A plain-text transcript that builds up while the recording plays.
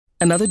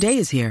Another day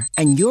is here,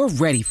 and you're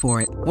ready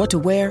for it. What to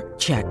wear?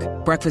 Check.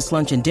 Breakfast,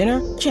 lunch, and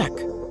dinner? Check.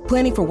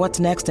 Planning for what's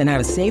next and how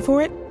to save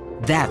for it?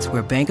 That's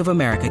where Bank of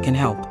America can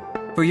help.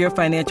 For your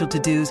financial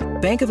to-dos,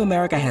 Bank of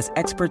America has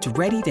experts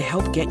ready to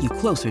help get you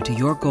closer to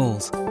your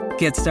goals.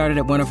 Get started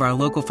at one of our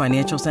local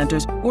financial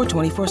centers or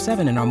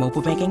 24/7 in our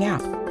mobile banking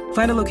app.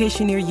 Find a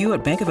location near you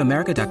at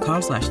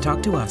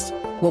bankofamerica.com/talktous.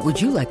 What would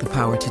you like the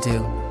power to do?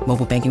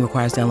 Mobile banking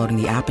requires downloading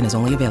the app and is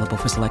only available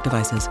for select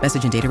devices.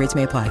 Message and data rates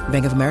may apply.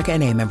 Bank of America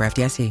N.A., member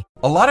FDIC.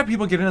 A lot of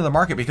people get into the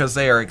market because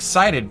they are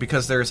excited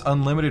because there's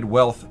unlimited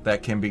wealth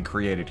that can be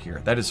created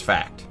here. That is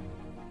fact.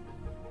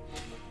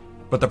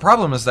 But the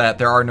problem is that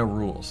there are no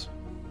rules.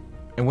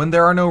 And when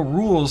there are no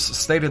rules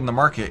stated in the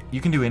market,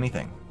 you can do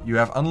anything. You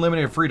have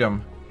unlimited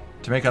freedom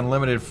to make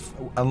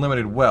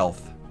unlimited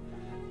wealth.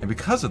 And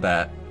because of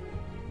that,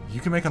 you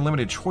can make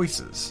unlimited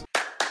choices.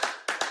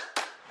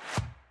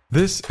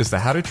 This is the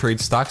How to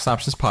Trade Stocks and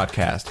Options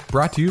podcast,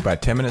 brought to you by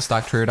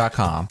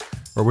 10MinuteStockTrader.com,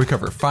 where we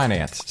cover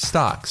finance,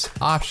 stocks,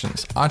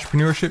 options,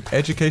 entrepreneurship,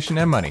 education,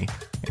 and money.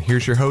 And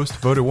here's your host,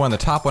 voted one of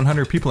the top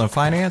 100 people in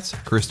finance,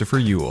 Christopher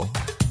Uhl.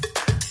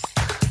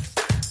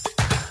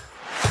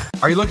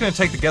 Are you looking to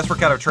take the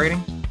guesswork out of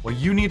trading? Well,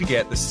 you need to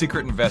get the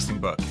Secret Investing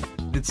Book.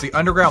 It's the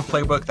underground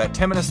playbook that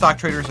 10-minute stock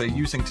traders are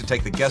using to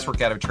take the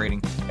guesswork out of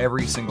trading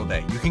every single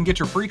day. You can get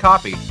your free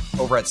copy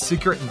over at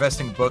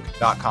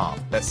secretinvestingbook.com.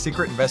 That's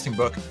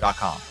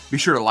secretinvestingbook.com. Be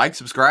sure to like,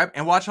 subscribe,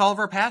 and watch all of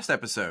our past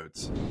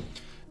episodes.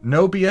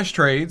 No BS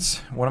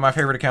Trades, one of my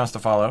favorite accounts to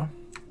follow.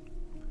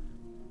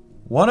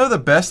 One of the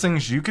best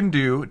things you can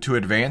do to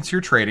advance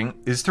your trading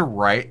is to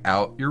write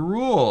out your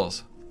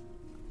rules.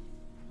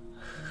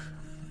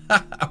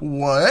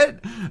 What?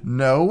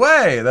 No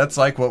way. That's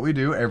like what we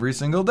do every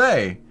single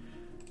day.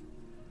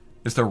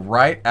 Is to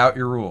write out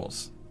your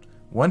rules.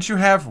 Once you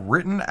have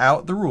written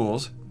out the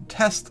rules,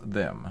 test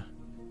them.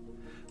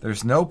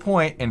 There's no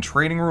point in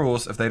trading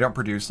rules if they don't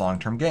produce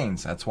long-term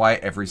gains. That's why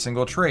every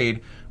single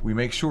trade, we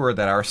make sure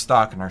that our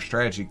stock and our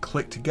strategy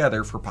click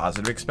together for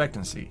positive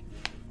expectancy.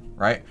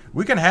 Right?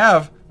 We can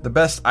have the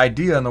best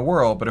idea in the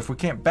world, but if we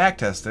can't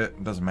backtest it,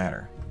 it doesn't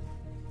matter.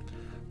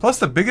 Plus,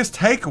 the biggest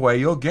takeaway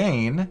you'll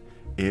gain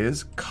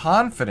is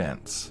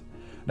confidence.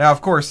 Now, of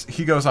course,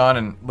 he goes on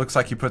and looks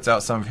like he puts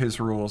out some of his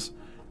rules.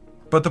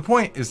 But the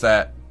point is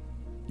that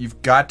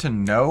you've got to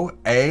know,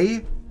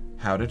 A,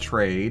 how to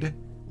trade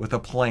with a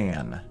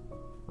plan,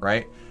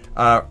 right?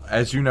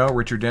 As you know,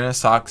 Richard Dennis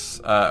talks,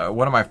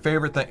 one of my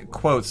favorite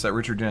quotes that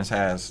Richard Dennis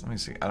has. Let me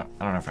see. I don't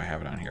know if I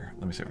have it on here.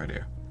 Let me see if I do.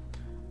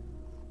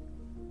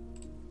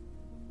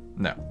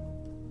 No.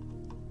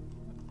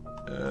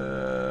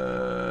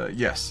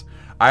 Yes.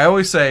 I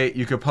always say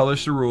you could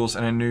publish the rules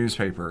in a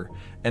newspaper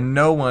and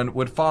no one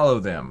would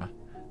follow them.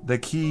 The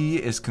key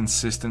is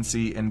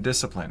consistency and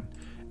discipline.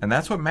 And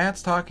that's what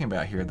Matt's talking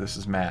about here. This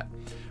is Matt.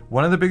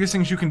 One of the biggest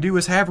things you can do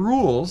is have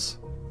rules.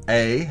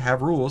 A,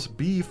 have rules.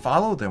 B,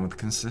 follow them with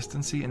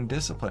consistency and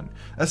discipline.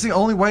 That's the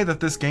only way that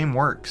this game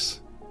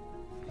works.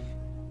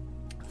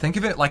 Think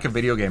of it like a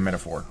video game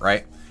metaphor,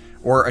 right?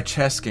 Or a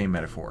chess game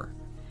metaphor.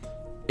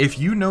 If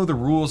you know the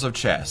rules of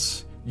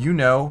chess, you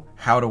know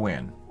how to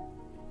win.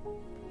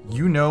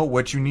 You know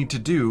what you need to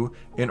do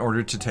in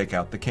order to take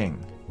out the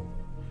king.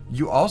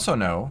 You also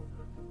know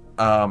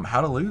how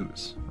to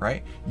lose,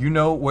 right? You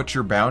know what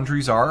your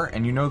boundaries are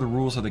and you know the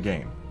rules of the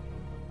game.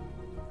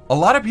 A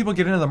lot of people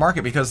get into the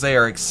market because they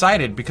are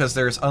excited because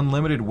there's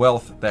unlimited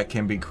wealth that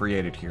can be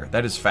created here.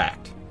 That is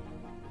fact.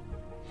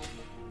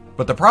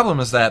 But the problem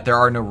is that there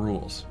are no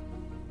rules.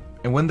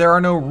 And when there are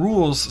no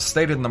rules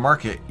stated in the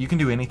market, you can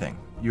do anything.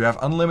 You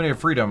have unlimited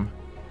freedom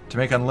to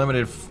make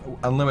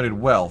unlimited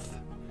wealth.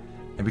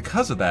 And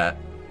because of that,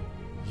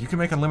 you can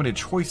make unlimited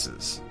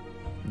choices.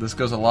 This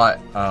goes a lot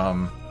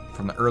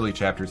from the early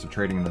chapters of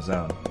Trading in the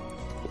Zone.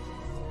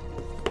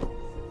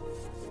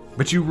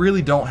 But you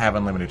really don't have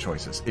unlimited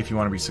choices if you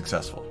want to be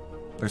successful.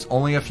 There's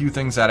only a few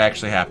things that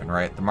actually happen,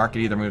 right? The market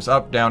either moves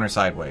up, down, or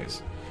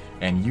sideways.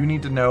 And you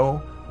need to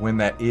know when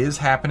that is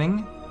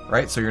happening,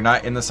 right? So you're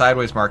not in the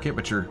sideways market,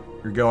 but you're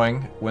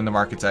going when the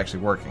market's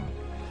actually working.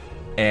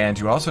 And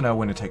you also know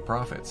when to take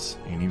profits.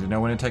 You need to know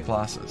when to take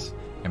losses.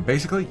 And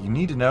basically, you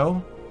need to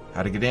know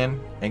how to get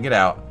in and get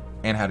out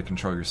and how to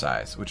control your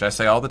size, which I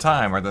say all the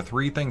time are the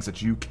three things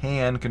that you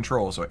can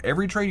control. So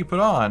every trade you put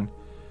on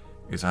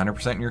is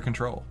 100% in your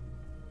control.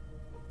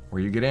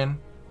 Where you get in,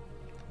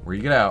 where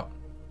you get out,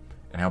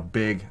 and how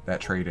big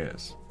that trade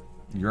is.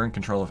 You're in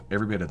control of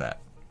every bit of that.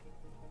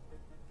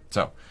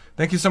 So,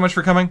 thank you so much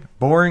for coming.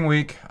 Boring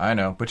week, I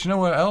know. But you know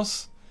what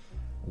else?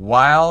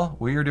 While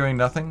we are doing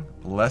nothing,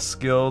 less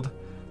skilled,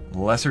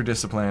 lesser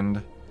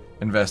disciplined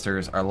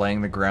investors are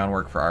laying the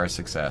groundwork for our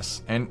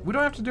success. And we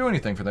don't have to do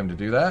anything for them to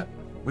do that.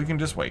 We can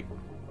just wait.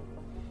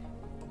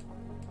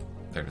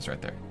 There it is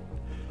right there.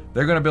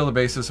 They're going to build a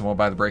basis and we'll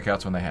buy the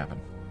breakouts when they happen.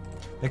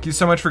 Thank you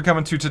so much for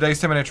coming to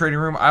today's 10-Minute Trading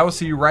Room. I will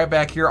see you right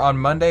back here on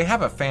Monday.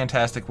 Have a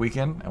fantastic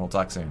weekend, and we'll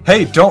talk soon.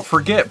 Hey, don't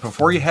forget,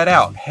 before you head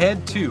out,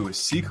 head to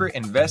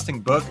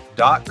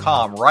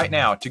secretinvestingbook.com right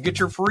now to get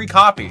your free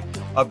copy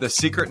of the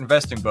Secret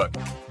Investing Book.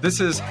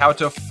 This is how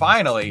to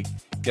finally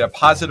get a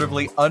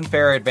positively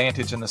unfair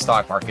advantage in the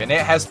stock market. And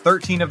it has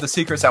 13 of the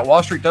secrets that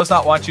Wall Street does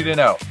not want you to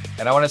know.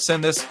 And I want to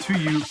send this to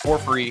you for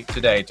free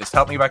today. Just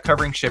help me by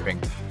covering shipping.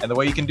 And the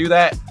way you can do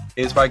that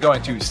is by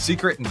going to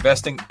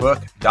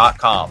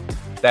secretinvestingbook.com.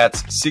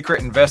 That's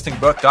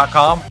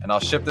secretinvestingbook.com, and I'll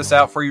ship this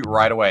out for you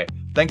right away.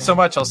 Thanks so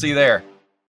much. I'll see you there.